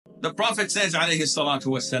The Prophet says, alayhi salatu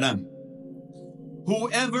wasalam,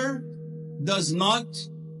 whoever does not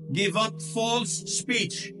give up false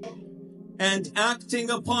speech and acting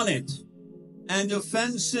upon it, and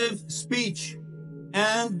offensive speech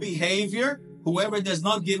and behavior, whoever does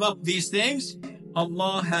not give up these things,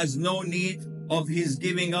 Allah has no need of his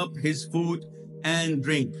giving up his food and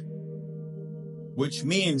drink. Which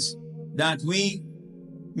means that we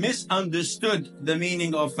misunderstood the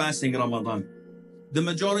meaning of fasting Ramadan. The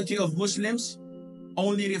majority of Muslims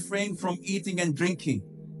only refrain from eating and drinking,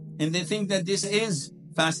 and they think that this is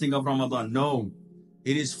fasting of Ramadan. No,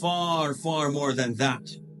 it is far, far more than that.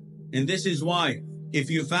 And this is why if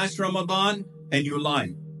you fast Ramadan and you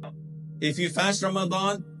lie, if you fast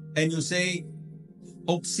Ramadan and you say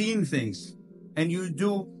obscene things, and you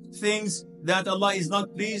do things that Allah is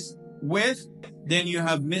not pleased with, then you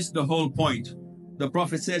have missed the whole point. The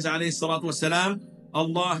Prophet says, alayhi salatu wasalam,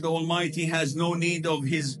 Allah the Almighty has no need of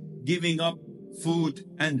his giving up food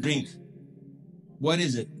and drink. What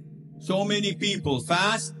is it? So many people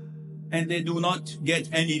fast and they do not get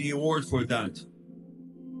any reward for that.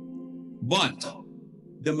 But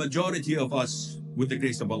the majority of us, with the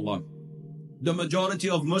grace of Allah, the majority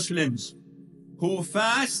of Muslims who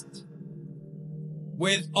fast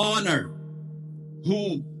with honor,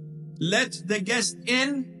 who let the guest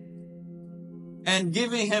in and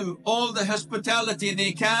giving him all the hospitality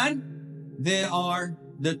they can, they are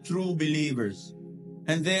the true believers.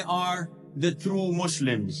 And they are the true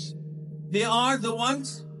Muslims. They are the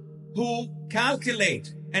ones who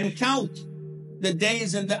calculate and count the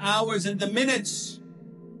days and the hours and the minutes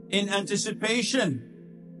in anticipation,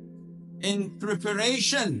 in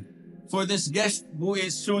preparation for this guest who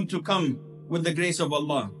is soon to come with the grace of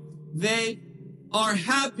Allah. They are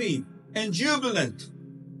happy and jubilant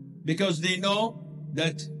because they know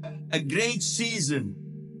that a great season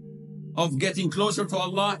of getting closer to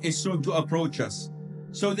Allah is soon to approach us.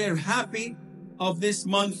 So they're happy of this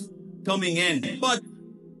month coming in. But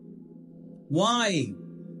why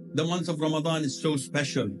the month of Ramadan is so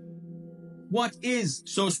special? What is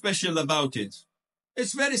so special about it?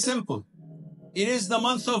 It's very simple. It is the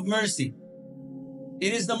month of mercy.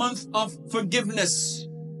 It is the month of forgiveness.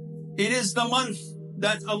 It is the month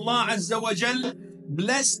that Allah Azza wa Jal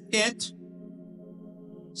blessed it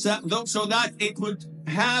so that it would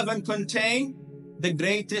have and contain the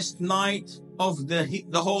greatest night of the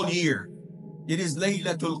whole year. It is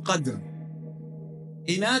Laylatul Qadr.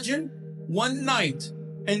 Imagine one night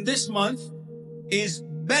in this month is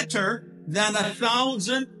better than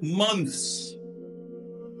 1,000 months.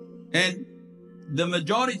 And the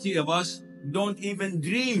majority of us don't even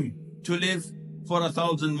dream to live for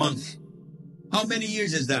 1,000 months. How many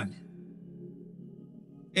years is that?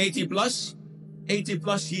 80 plus? 80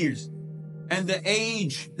 plus years. And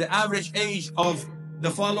the average age of the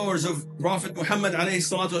followers of Prophet Muhammad alayhi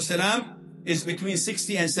salatu wasalam is between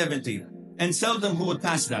 60 and 70. And seldom who would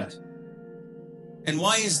pass that. And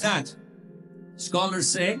why is that? Scholars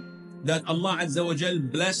say that Allah Azza wa Jal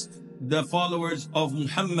blessed the followers of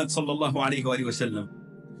Muhammad sallallahu alayhi wa sallam.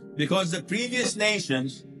 Because the previous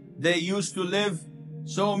nations, they used to live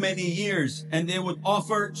so many years and they would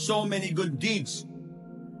offer so many good deeds.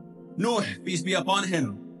 Nuh, peace be upon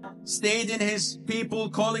him, stayed in his people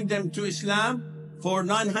calling them to Islam for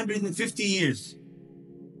 950 years.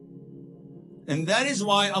 And that is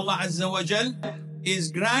why Allah Azza wa Jal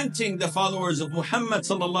is granting the followers of Muhammad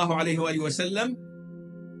sallallahu alayhi wa sallam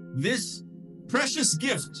this precious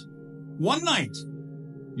gift. One night,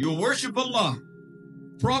 you worship Allah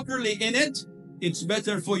properly in it, it's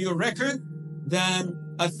better for your record than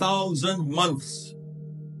 1,000 months.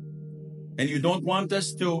 And you don't want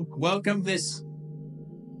us to welcome this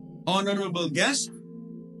honorable guest?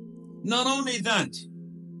 Not only that,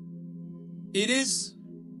 it is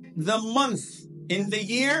the month in the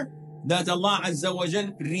year that Allah Azza wa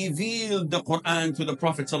Jal revealed the Quran to the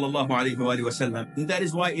Prophet sallallahu alaihi wasallam. And that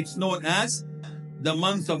is why it's known as the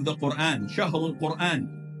month of the Quran, Shahrul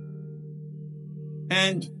Quran.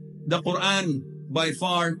 And the Quran by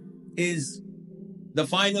far is the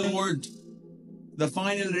final word, the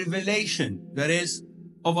final revelation that is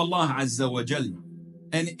of Allah Azza wa Jal.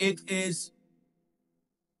 And it is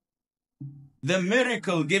the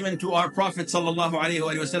miracle given to our Prophet sallallahu alaihi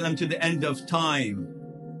wasallam to the end of time.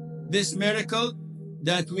 This miracle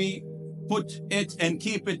that we put it and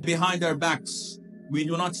keep it behind our backs. We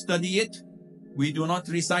do not study it. We do not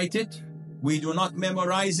recite it. We do not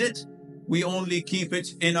memorize it. We only keep it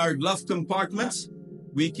in our glove compartments.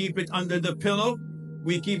 We keep it under the pillow.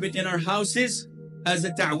 We keep it in our houses as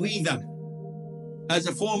a ta'weedah, as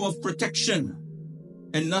a form of protection.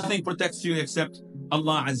 And nothing protects you except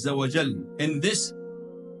Allah Azza wa Jal. And this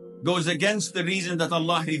goes against the reason that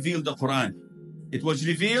Allah revealed the Quran. It was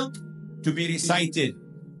revealed to be recited,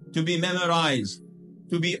 to be memorized,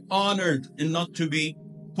 to be honored, and not to be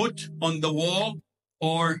put on the wall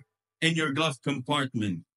or in your glove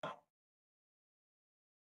compartment.